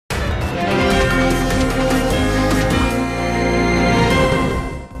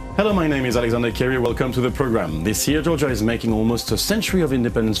Hello, my name is Alexander Kerry. Welcome to the program. This year, Georgia is making almost a century of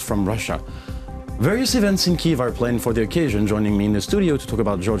independence from Russia. Various events in Kyiv are planned for the occasion. Joining me in the studio to talk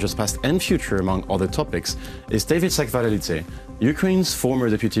about Georgia's past and future, among other topics, is David Sakvarelidze, Ukraine's former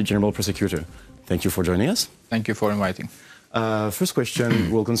Deputy General Prosecutor. Thank you for joining us. Thank you for inviting. First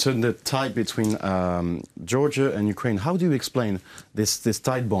question will concern the tie between Georgia and Ukraine. How do you explain this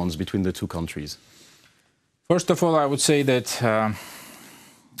tight bonds between the two countries? First of all, I would say that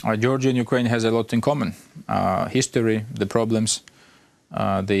Georgia and Ukraine has a lot in common. History, the problems,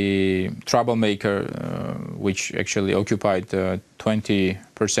 the troublemaker, which actually occupied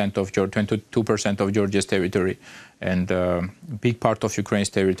 20% of 22% of Georgia's territory, and big part of Ukraine's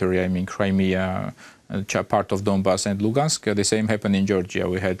territory. I mean, Crimea, part of Donbass and Lugansk. The same happened in Georgia.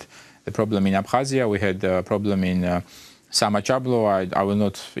 We had the problem in Abkhazia. We had the problem in Samachablo. I will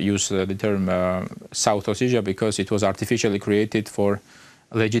not use the term South Ossetia because it was artificially created for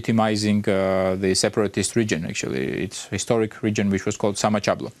legitimizing the separatist region. Actually, it's a historic region which was called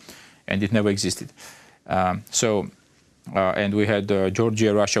Samachablo, and it never existed. And we had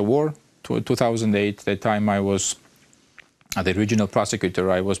Georgia-Russia war, 2008. At that time, I was the regional prosecutor.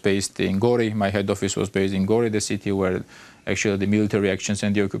 I was based in Gori. My head office was based in Gori, the city where actually the military actions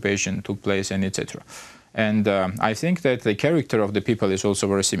and the occupation took place, and etc. And I think that the character of the people is also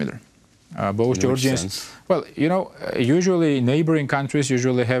very similar. Both Georgians, well, you know, usually neighboring countries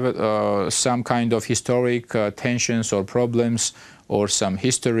usually have some kind of historic tensions or problems or some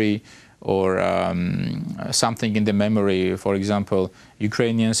history or something in the memory. For example,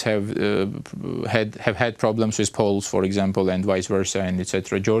 Ukrainians have had problems with Poles, for example, and vice versa, and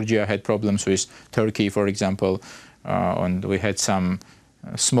etc. Georgia had problems with Turkey, for example, and we had some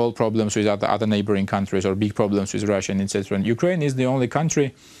small problems with other neighboring countries or big problems with Russia, and etc. And Ukraine is the only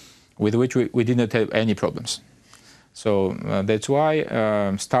country with which we did not have any problems. So that's why,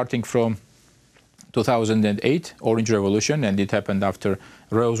 starting from 2008, Orange Revolution, and it happened after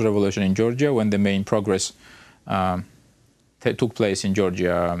Rose Revolution in Georgia, when the main progress took place in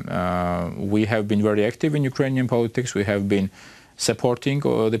Georgia. We have been very active in Ukrainian politics. We have been supporting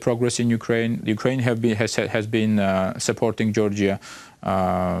the progress in Ukraine. Ukraine has been supporting Georgia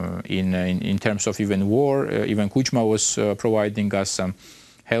in terms of even war. Even Kuchma was providing us some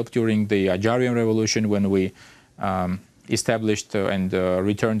help during the Georgian Revolution when we established and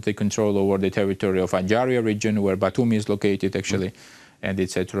returned the control over the territory of Angaria region, where Batumi is located actually, and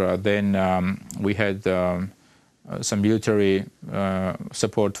etc. Then we had some military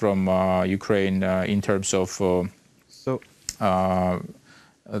support from Ukraine in terms of the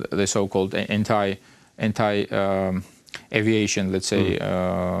so-called anti-aviation, let's say,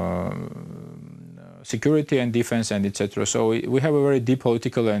 security and defense and etc. So we have a very deep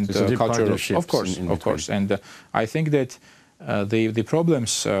political and cultural, of course. And I think that the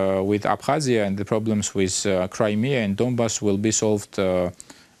problems with Abkhazia and the problems with Crimea and Donbass will be solved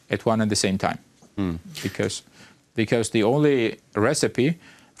at one and the same time, because the only recipe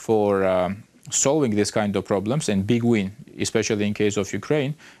for solving this kind of problems and big win, especially in case of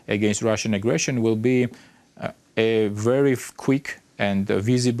Ukraine against Russian aggression, will be a very quick and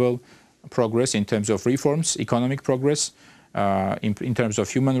visible progress in terms of reforms, economic progress, in terms of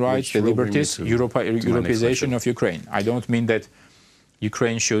human rights, the liberties, Europeization of Ukraine. I don't mean that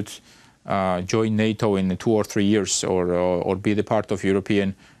Ukraine should join NATO in 2 or 3 years or be the part of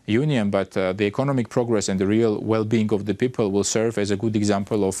European Union, but the economic progress and the real well-being of the people will serve as a good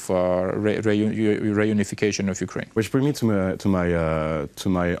example of reunification of Ukraine. Which brings me to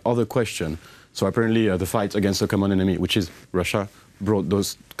my other question. So apparently the fight against a common enemy, which is Russia, brought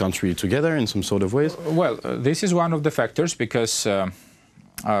those countries together in some sort of ways? Well, this is one of the factors, because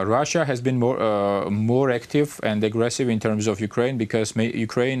Russia has been more active and aggressive in terms of Ukraine, because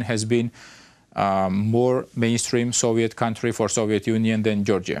Ukraine has been more mainstream Soviet country for Soviet Union than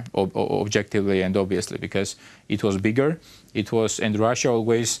Georgia, objectively and obviously, because it was bigger. And Russia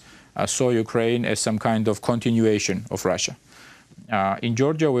always saw Ukraine as some kind of continuation of Russia. In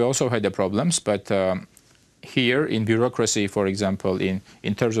Georgia, we also had the problems, but here in bureaucracy, for example, in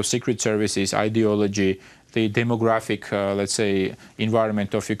terms of secret services, ideology, the demographic, let's say,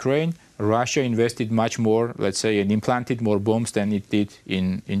 environment of Ukraine, Russia invested much more, let's say, and implanted more bombs than it did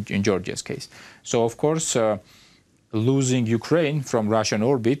in Georgia's case. So, of course, losing Ukraine from Russian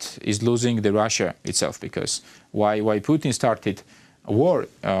orbit is losing the Russia itself, because why Putin started a war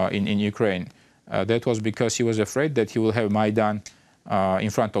in Ukraine, that was because he was afraid that he will have Maidan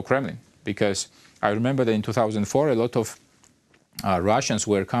in front of Kremlin, because I remember that in 2004, a lot of Russians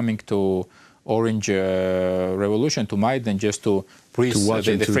were coming to Orange Revolution, to Maidan, just to breathe the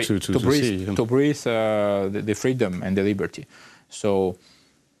freedom and the liberty. So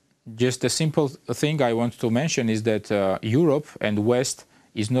just a simple thing I want to mention is that Europe and West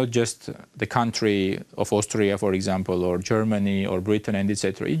is not just the country of Austria, for example, or Germany or Britain and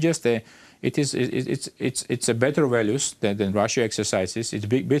etc. It's just it's a better values than Russia exercises. It's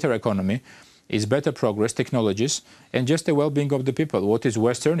better economy, it's better progress, technologies, and just the well-being of the people. What is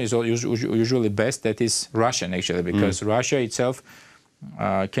Western is usually best. That is Russian actually, because Russia itself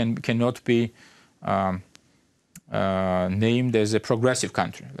cannot be named as a progressive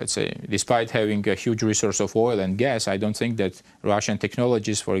country, let's say. Despite having a huge resource of oil and gas, I don't think that Russian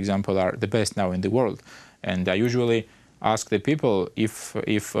technologies, for example, are the best now in the world. And I usually ask the people, if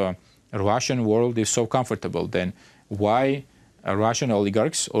Russian world is so comfortable, then why Russian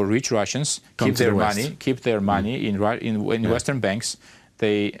oligarchs or rich Russians keep their money in Western banks?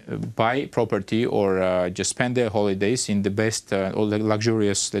 They buy property or just spend their holidays in the best or the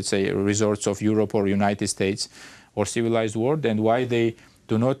luxurious, let's say, resorts of Europe or United States or civilized world, and why they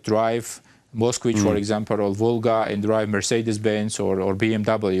do not drive Moskvich, for example, or Volga, and drive Mercedes-Benz or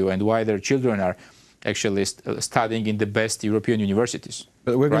BMW, and why their children are actually studying in the best European universities.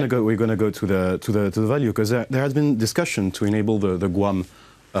 But we're going to go to the value, because there has been discussion to enable the Guam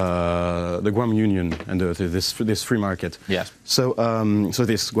Union and this free market. Yes. So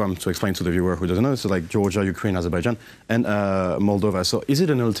this Guam, to explain to the viewer who doesn't know, so like Georgia, Ukraine, Azerbaijan, and Moldova. So is it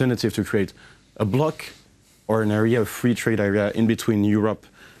an alternative to create a bloc or an area, a free trade area in between Europe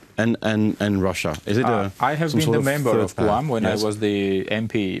and Russia? Is it I have been the member of Guam when yes. I was the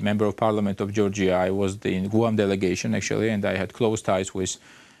MP, Member of Parliament of Georgia. I was the Guam delegation actually, and I had close ties with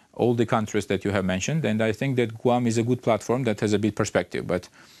all the countries that you have mentioned. And I think that Guam is a good platform that has a big perspective. But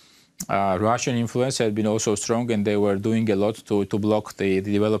Russian influence had been also strong, and they were doing a lot to block the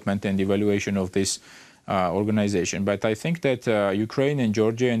development and evaluation of this organization. But I think that Ukraine and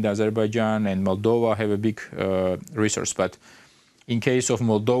Georgia and Azerbaijan and Moldova have a big resource. But in case of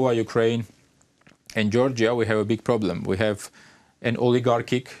Moldova, Ukraine, and Georgia, we have a big problem. We have an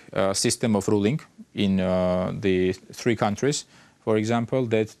oligarchic system of ruling in the three countries, for example,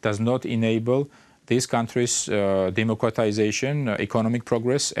 that does not enable these countries' democratization, economic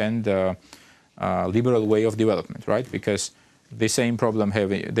progress, and liberal way of development, right? Because the same problem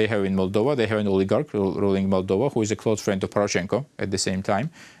they have in Moldova. They have an oligarch ruling Moldova who is a close friend of Poroshenko at the same time.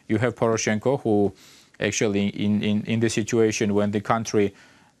 You have Poroshenko who actually in the situation when the country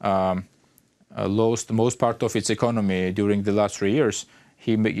lost most part of its economy during the last 3 years,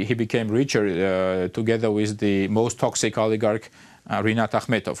 he became richer together with the most toxic oligarch Rinat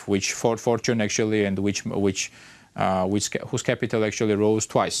Akhmetov, which fortune actually, and whose capital actually rose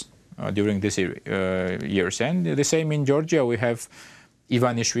twice during these years. And the same in Georgia, we have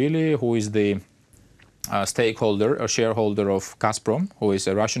Ivanishvili, who is the stakeholder or shareholder of Gazprom, who is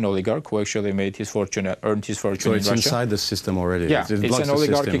a Russian oligarch who actually made his fortune, earned his fortune in Russia. So it's inside the system already. Yeah, it's an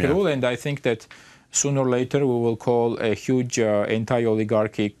oligarchic rule, and I think that sooner or later we will call a huge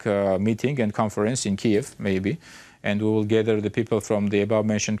anti-oligarchic meeting and conference in Kiev, maybe, and we will gather the people from the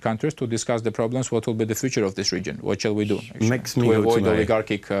above-mentioned countries to discuss the problems. What will be the future of this region? What shall we do to avoid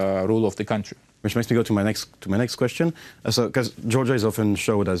oligarchic rule of the country? Which makes me go to my next question. So, because Georgia is often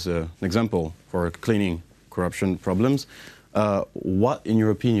showed as an example for cleaning corruption problems, what, in your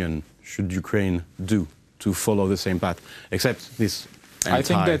opinion, should Ukraine do to follow the same path, except this? I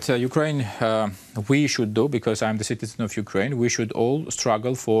think that Ukraine, we should do, because I'm the citizen of Ukraine, we should all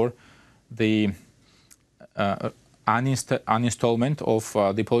struggle for the uninstallment of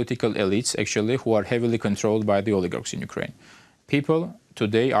the political elites, actually, who are heavily controlled by the oligarchs in Ukraine. People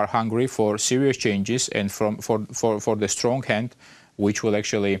today are hungry for serious changes and for the strong hand, which will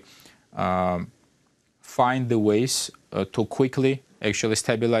actually find the ways to quickly actually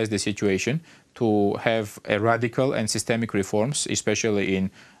stabilize the situation, to have a radical and systemic reforms, especially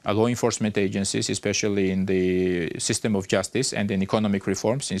in law enforcement agencies, especially in the system of justice, and in economic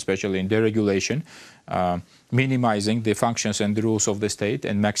reforms, especially in deregulation, minimizing the functions and the rules of the state,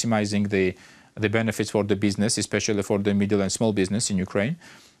 and maximizing the benefits for the business, especially for the middle and small business in Ukraine,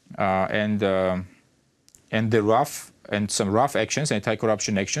 and some rough actions,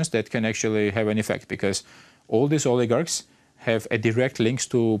 anti-corruption actions that can actually have an effect, because all these oligarchs have a direct links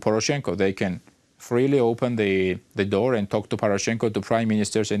to Poroshenko. They can freely open the door and talk to Poroshenko, to prime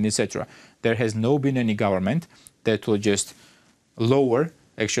ministers, and etc. There has not been any government that will just lower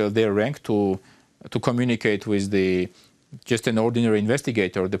actually their rank to communicate with just an ordinary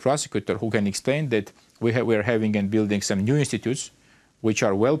investigator or the prosecutor, who can explain that we are having and building some new institutes which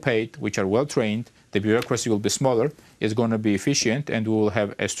are well paid, which are well trained. The bureaucracy will be smaller, it's going to be efficient, and we will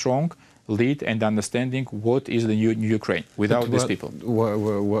have a strong lead and understanding what is the new Ukraine without these people.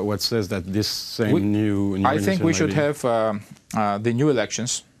 What says that this same new I think we should have the new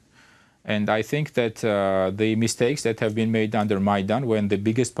elections And I think that the mistakes that have been made under Maidan, when the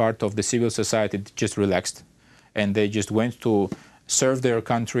biggest part of the civil society just relaxed and they just went to serve their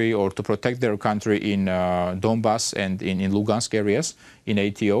country or to protect their country in Donbass and in Lugansk areas, in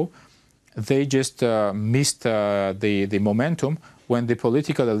ATO, they just missed the momentum when the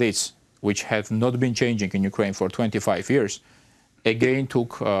political elites, which have not been changing in Ukraine for 25 years, again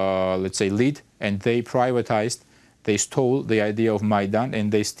took, let's say, lead, and they privatized, they stole the idea of Maidan,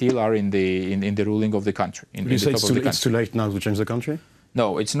 and they still are in the ruling of the country. You say it's too late now to change the country?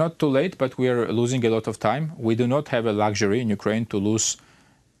 No, it's not too late, but we are losing a lot of time. We do not have a luxury in Ukraine to lose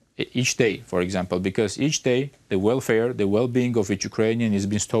each day, for example, because each day the welfare, the well-being of each Ukrainian is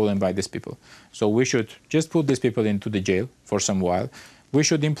being stolen by these people. So we should just put these people into the jail for some while. We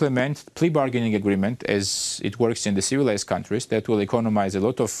should implement plea bargaining agreement as it works in the civilized countries. That will economize a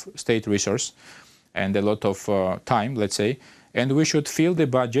lot of state resource and a lot of time, let's say. And we should fill the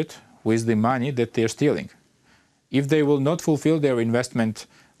budget with the money that they're stealing. If they will not fulfill their investment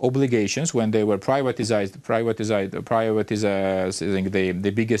obligations when they were privatizing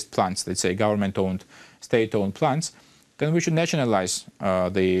the biggest plants, let's say government-owned, state-owned plants, then we should nationalize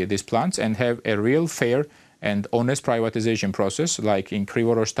these plants and have a real, fair and honest privatization process, like in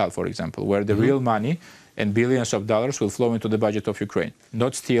Krivorozhstal, for example, where the real money and billions of dollars will flow into the budget of Ukraine.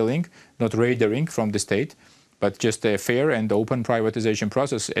 Not stealing, not raiding from the state, but just a fair and open privatization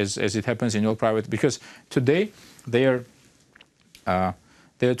process as it happens in all private. Because today they're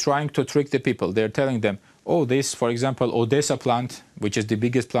trying to trick the people. They're telling them, oh, this, for example, Odessa plant, which is the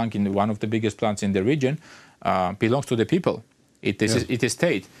biggest plant one of the biggest plants in the region, belongs to the people. It is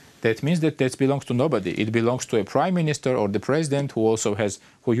state. That means that belongs to nobody. It belongs to a prime minister or the president,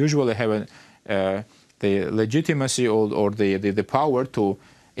 who usually have the legitimacy or the power to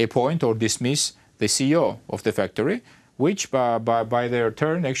appoint or dismiss the CEO of the factory, which by their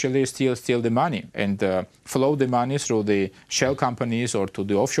turn actually steal the money and flow the money through the shell companies or to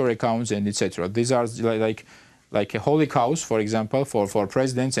the offshore accounts and etc. These are like a holy cows, for example, for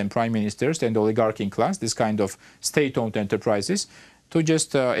presidents and prime ministers and oligarchic class, this kind of state-owned enterprises, to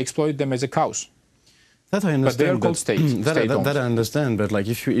just exploit them as a cows. That I understand. But they are called state-owned. That I understand. But like,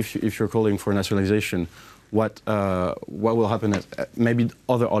 if you're calling for nationalization, what will happen? Maybe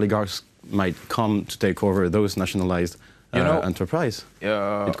other oligarchs might come to take over those nationalized enterprise.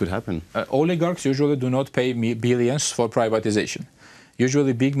 It could happen. Oligarchs usually do not pay billions for privatization.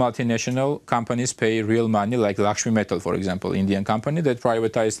 Usually big multinational companies pay real money, like Lakshmi Metal, for example, Indian company that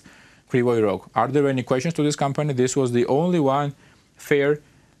privatized Kryvyi Rog. Are there any questions to this company? This was the only one fair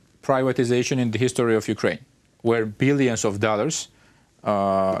privatization in the history of Ukraine, where billions of dollars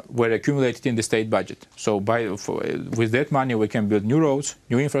were accumulated in the state budget. So with that money, we can build new roads,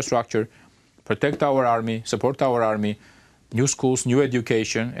 new infrastructure, protect our army, support our army, new schools, new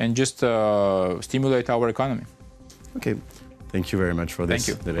education, and just stimulate our economy. Okay. Thank you very much for this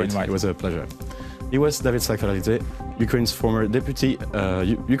debate. It was a pleasure. He was David Sakvarelidze, Ukraine's former Deputy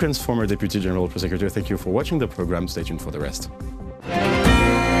General Prosecutor. Thank you for watching the program. Stay tuned for the rest.